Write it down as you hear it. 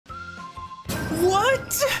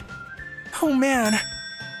Oh man,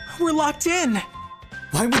 we're locked in.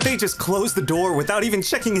 Why would they just close the door without even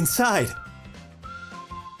checking inside?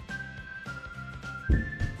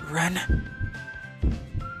 Ren?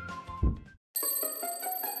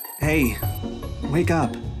 Hey, wake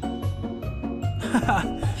up.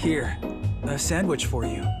 Here, a sandwich for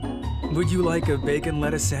you. Would you like a bacon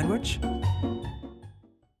lettuce sandwich?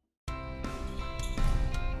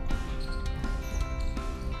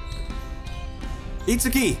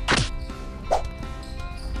 Itsuki!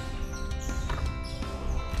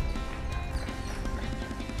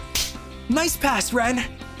 Nice pass, Ren!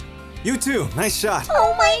 You too, nice shot.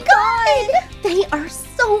 Oh my god! They are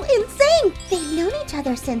so insane! They've known each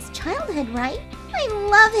other since childhood, right? I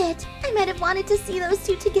love it! I might have wanted to see those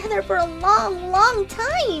two together for a long, long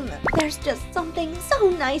time! There's just something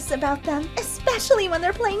so nice about them, especially when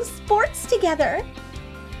they're playing sports together.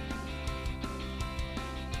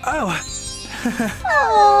 Oh!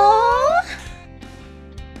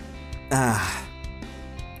 Aww!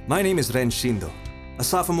 My name is Ren Shindo, a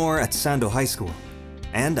sophomore at Sando High School,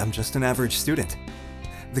 and I'm just an average student.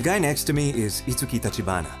 The guy next to me is Itsuki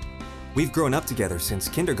Tachibana. We've grown up together since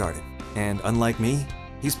kindergarten, and unlike me,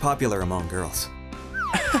 he's popular among girls.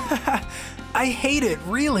 I hate it,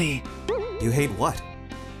 really. You hate what?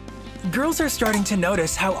 Girls are starting to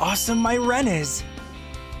notice how awesome my Ren is.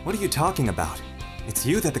 What are you talking about? It's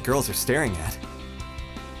you that the girls are staring at.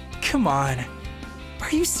 Come on.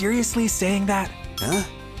 Are you seriously saying that? Huh?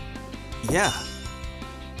 Yeah.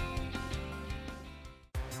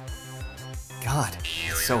 God,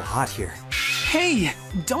 it's so hot here. Hey,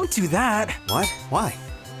 don't do that. What? Why?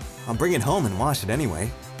 I'll bring it home and wash it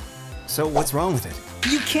anyway. So what's wrong with it?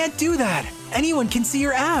 You can't do that. Anyone can see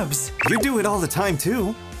your abs. You do it all the time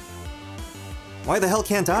too. Why the hell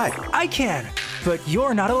can't I? I can, but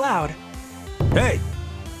you're not allowed. Hey!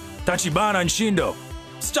 Tachibana and Shindo,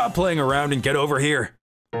 stop playing around and get over here.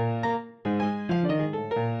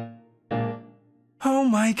 Oh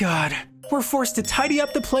my god. We're forced to tidy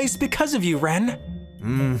up the place because of you, Ren.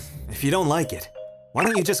 If you don't like it, why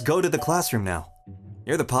don't you just go to the classroom now?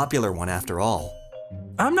 You're the popular one after all.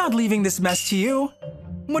 I'm not leaving this mess to you.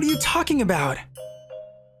 What are you talking about?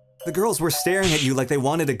 The girls were staring at you like they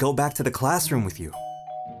wanted to go back to the classroom with you.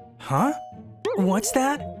 Huh? What's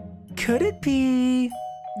that? Could it be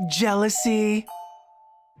jealousy?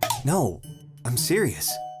 No, I'm serious.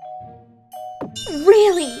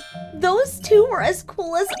 Really? Those two were as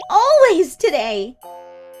cool as always today!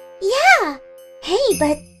 Yeah! Hey,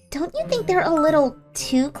 but don't you think they're a little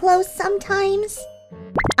too close sometimes?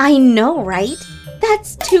 I know, right?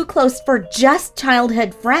 That's too close for just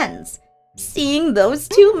childhood friends. Seeing those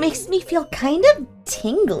two makes me feel kind of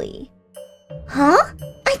tingly. Huh?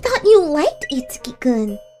 I thought you liked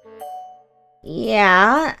Itsuki-kun.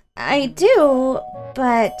 Yeah, I do,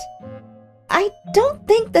 but I don't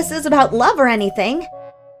think this is about love or anything.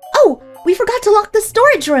 Oh, we forgot to lock the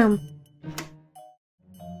storage room.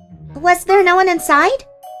 Was there no one inside?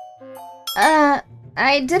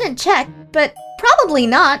 I didn't check, but probably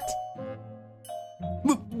not.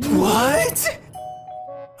 What?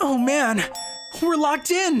 Oh man, we're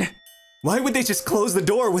locked in. Why would they just close the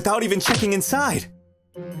door without even checking inside?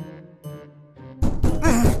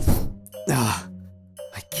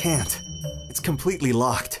 I can't. It's completely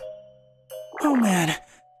locked. Oh man,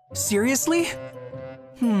 seriously?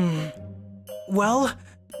 Well,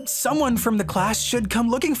 someone from the class should come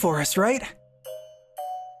looking for us, right?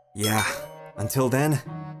 Yeah, until then,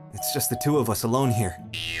 it's just the two of us alone here.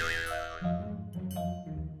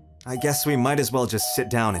 I guess we might as well just sit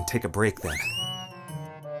down and take a break then.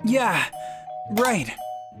 Yeah, right.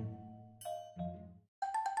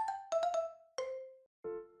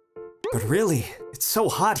 But really, it's so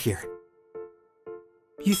hot here.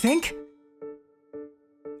 You think?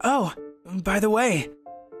 Oh, by the way,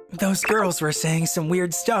 those girls were saying some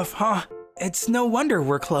weird stuff, huh? It's no wonder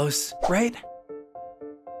we're close, right?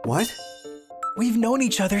 What? We've known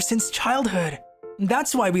each other since childhood.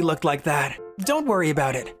 That's why we looked like that. Don't worry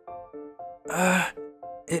about it.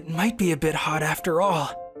 It might be a bit hot after all.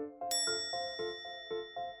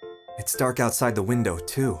 It's dark outside the window,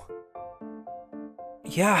 too.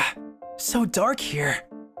 Yeah, so dark here.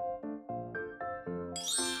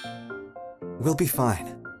 We'll be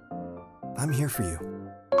fine. I'm here for you.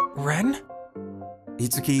 Ren?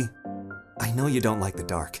 Itsuki, I know you don't like the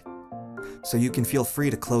dark, so you can feel free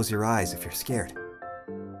to close your eyes if you're scared.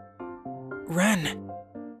 Ren.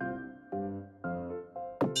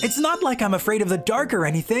 It's not like I'm afraid of the dark or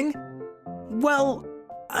anything. Well,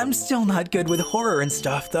 I'm still not good with horror and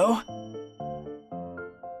stuff, though.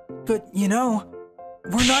 But, you know,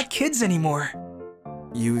 we're not kids anymore.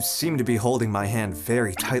 You seem to be holding my hand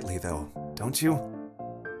very tightly, though, don't you?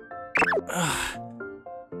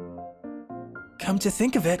 Come to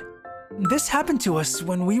think of it, this happened to us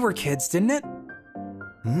when we were kids, didn't it?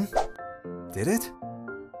 Hmm? Did it?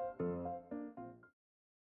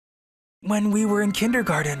 When we were in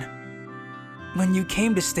kindergarten. When you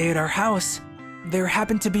came to stay at our house, there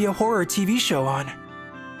happened to be a horror TV show on.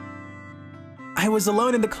 I was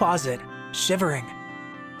alone in the closet, shivering,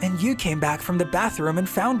 and you came back from the bathroom and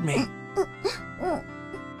found me.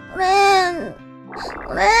 Ren!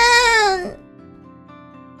 Ren!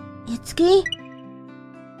 Itsuki?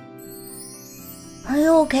 Are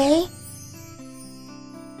you okay?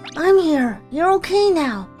 I'm here. You're okay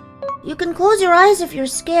now. You can close your eyes if you're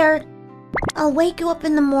scared. I'll wake you up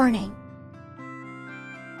in the morning.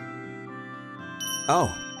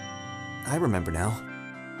 Oh, I remember now.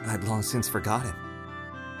 I'd long since forgotten.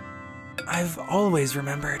 I've always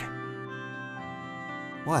remembered.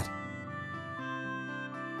 What?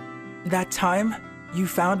 That time, you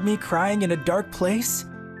found me crying in a dark place?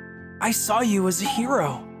 I saw you as a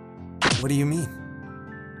hero. What do you mean?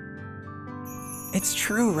 It's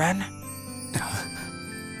true, Ren.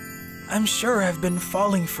 I'm sure I've been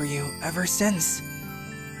falling for you ever since.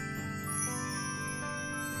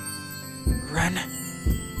 Ren.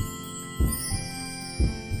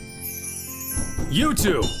 You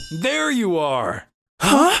two! There you are!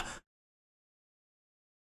 Huh?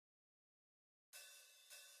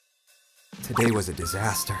 Today was a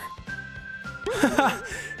disaster.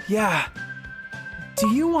 Yeah. Do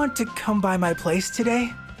you want to come by my place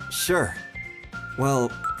today? Sure.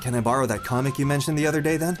 Well, can I borrow that comic you mentioned the other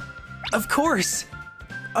day then? Of course!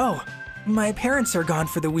 Oh, my parents are gone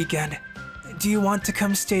for the weekend. Do you want to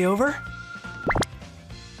come stay over?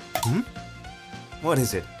 Hmm? What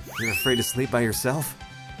is it? You're afraid to sleep by yourself?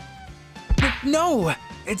 No,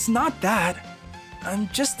 it's not that. I'm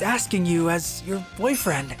just asking you as your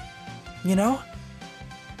boyfriend. You know?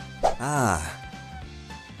 Ah.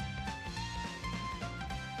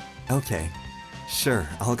 Okay. Sure,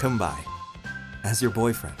 I'll come by. As your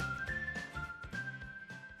boyfriend.